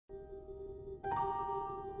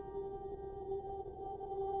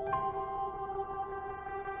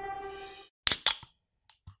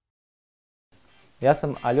Ja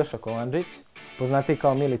sam Aljoša Kovandžić, poznatiji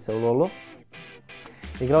kao Milica u LoLu.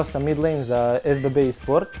 Igrao sam mid lane za SBB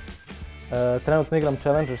eSports. Trenutno igram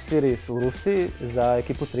Challengeri Series u Rusiji za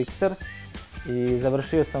ekipu Tricksters i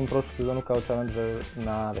završio sam prošlu sezonu kao Challenger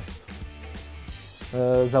na Vestu.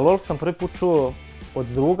 Za LoL sam prvi put čuo od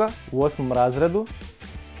druga u 8. razredu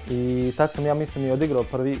i tad sam, ja mislim, i odigrao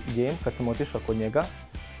prvi game kad sam otišao kod njega.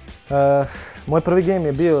 Moj prvi game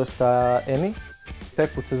je bio sa Atine,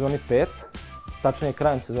 tek u sezoni 5, tačnije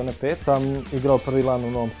krajem sezone 5. Sam igrao prvi LAN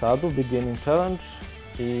u Novom Sadu, Big Gaming Challenge,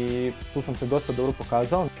 i tu sam se dosta dobro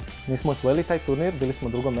pokazao. Nismo osvojili taj turnir, bili smo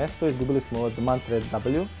drugo mjesto, izgubili smo od Mantre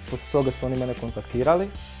W. Posle toga su oni mene kontaktirali.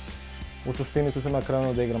 U suštini tu sam ja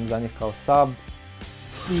krenuo da igram za njih kao sub.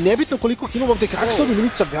 Nebitno koliko kilova ovdje, kako se to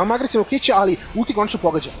Milica veoma agresivno kreće, ali ulti končno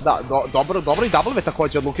pogađa. Da, dobro i W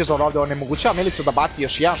također od Lukezora ovdje onemogućava Milicu da baci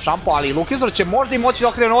još jedan šampo, ali Lukezor će možda i moći da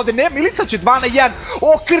okrene ovdje. Ne, Milica će 2 na 1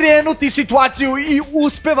 okrenuti situaciju i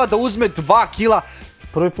uspeva da uzme 2 kila.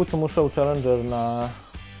 Prvi put sam ušao u Challenger na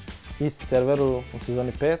East serveru u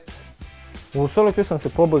sezoni 5. U solo queue sam se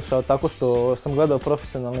poboljšao tako što sam gledao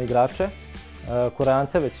profesionalne igrače,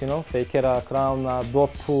 Koreance većinom, Fakera, Crowna,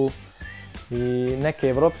 Dopu i neke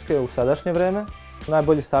evropske u sadašnje vreme.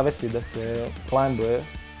 Najbolji savjeti da se climbuje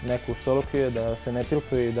neku solo queue, da se ne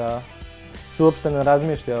tiltuje i da se uopšte ne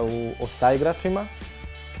razmišlja o saigračima.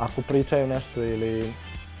 Ako pričaju nešto ili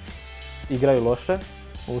igraju loše,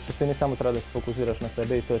 u suštini samo treba da se fokusiraš na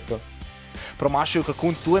sebe i to je to. Promašuju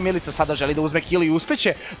Kakun, tu je Milica, sada želi da uzme kill i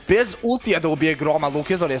uspeće bez ultija da ubije Groma.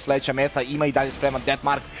 Lukezor je sledeća meta, ima i dalje spreman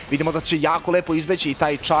Deathmark. Vidimo da će jako lepo izbeći i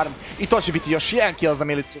taj charm i to će biti još jedan kill za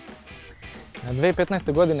Milicu.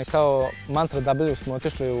 2015. godine kao Mantra W smo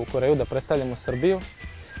otišli u Koreju da predstavljamo Srbiju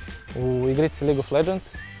u igrici League of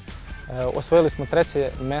Legends. Osvojili smo 3.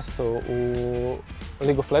 mesto u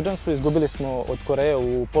League of Legendsu, izgubili smo od Koreje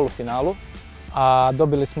u polufinalu, a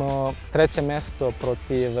dobili smo 3. mesto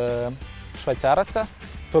protiv Švajcaraca.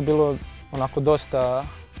 To je bilo onako dosta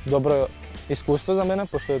dobro iskustvo za mene,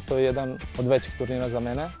 pošto je to jedan od većih turnira za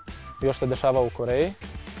mene, još se dešava u Koreji.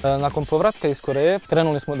 Nakon povratka iz Koreje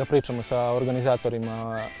krenuli smo da pričamo sa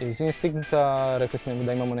organizatorima iz Instinkta, rekli smo im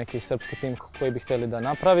da imamo neki srpski tim koji bi htjeli da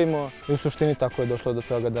napravimo i u suštini tako je došlo do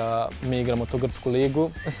toga da mi igramo tu grčku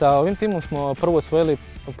ligu. Sa ovim timom smo prvo osvojili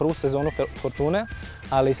prvu sezonu Fortune,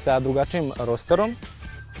 ali sa drugačijim rosterom,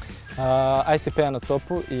 ICP-a na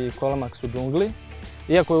topu i Kolamax u džungli.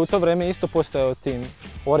 Iako je u to vreme isto postojao tim,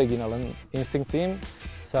 originalan Instinct tim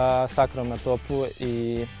sa Sakrom na topu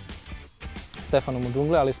i Stefanom u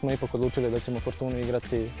džungli, ali smo ipak odlučili da ćemo Fortunu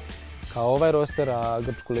igrati kao ovaj roster, a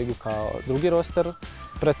Grčku ligu kao drugi roster.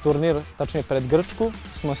 Pred turnir, tačnije pred Grčku,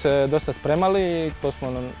 smo se dosta spremali i to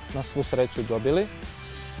smo na svu sreću dobili.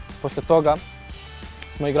 Posle toga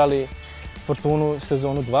smo igrali Fortunu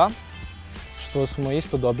sezonu 2, što smo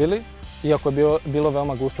isto dobili, iako je bilo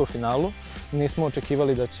veoma gusto u finalu. Nismo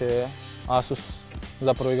očekivali da će Asus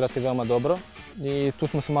zapravo igrati veoma dobro i tu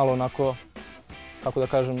smo se malo onako, kako da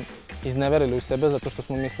kažem, izneverili u sebe zato što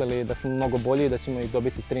smo mislili da smo mnogo bolji i da ćemo ih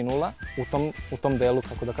dobiti 3-0 u tom delu,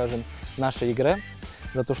 kako da kažem, naše igre,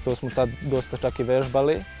 zato što smo tad dosta čak i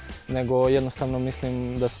vežbali, nego jednostavno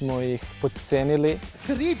mislim da smo ih potcenili.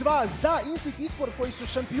 3-2 za Instinct eSport koji su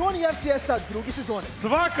šampioni FCS-a druge sezone.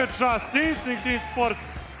 Svaka čast, Instinct eSport,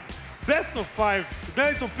 best of 5,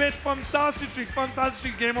 gledali smo 5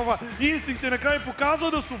 fantastičnih gameova. Instinct je na kraju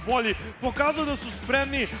pokazao da su bolji, pokazao da su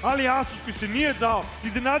spremni, ali Asus koji se nije dao,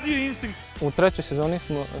 iznenadio je Instinct. U 3. sezoni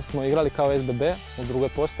smo igrali kao SBB, u drugoj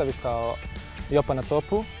postavi kao Jopa na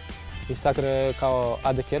topu i Sakre kao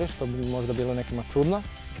AD carry, što bi možda bilo nekima čudno.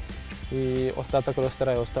 I ostatak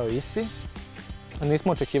rostera je ostao isti.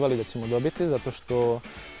 Nismo očekivali da ćemo dobiti, zato što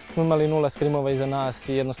smo imali 0 skrimova iza nas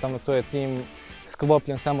i jednostavno to je tim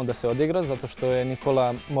sklopljen samo da se odigra, zato što je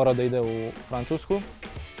Nikola morao da ide u Francusku,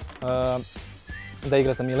 da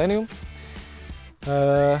igra za Millennium.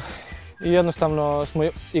 I jednostavno smo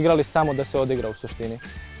igrali samo da se odigra u suštini,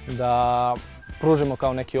 da pružimo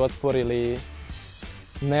kao neki otpor ili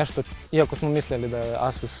nešto, iako smo mislili da je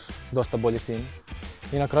Asus dosta bolji tim.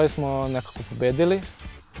 I na kraju smo nekako pobedili.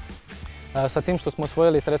 Sa tim što smo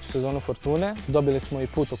osvojili 3. sezonu Fortune, dobili smo i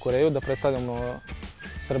put u Koreju da predstavljamo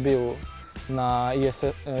Srbiju na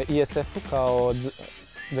ISF-u kao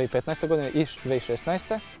 2015. godine i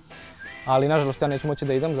 2016. Ali nažalost ja neću moći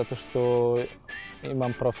da idem zato što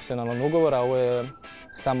imam profesionalan ugovor, a ovo je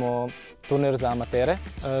samo turnir za amatere.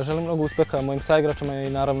 Želim mnogo uspeha mojim saigračama i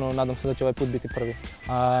naravno nadam se da će ovaj put biti prvi.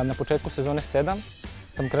 Na početku sezone 7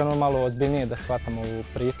 sam krenuo malo ozbiljnije da shvatam ovu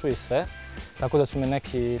priču i sve. Tako da su me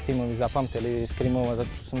neki timovi zapamtili iz skrimova zato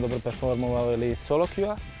što sam dobro performovao ili iz solo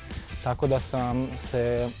queue-a. Tako da sam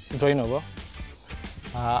se joinovao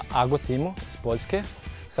Ago timu iz Poljske,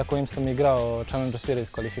 sa kojim sam igrao Challengeri Series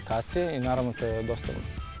kvalifikacije i naravno to je dosta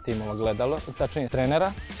timova gledalo, tačnije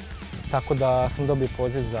trenera. Tako da sam dobio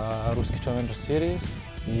poziv za ruski Challengeri Series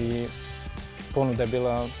i ponuda je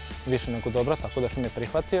bila više nego dobra, tako da sam je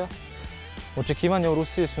prihvatio. Očekivanja u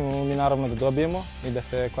Rusiji su mi naravno da dobijemo i da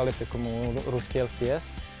se kvalifikujemo u ruski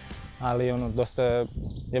LCS, ali dosta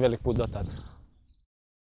je velik put do tada.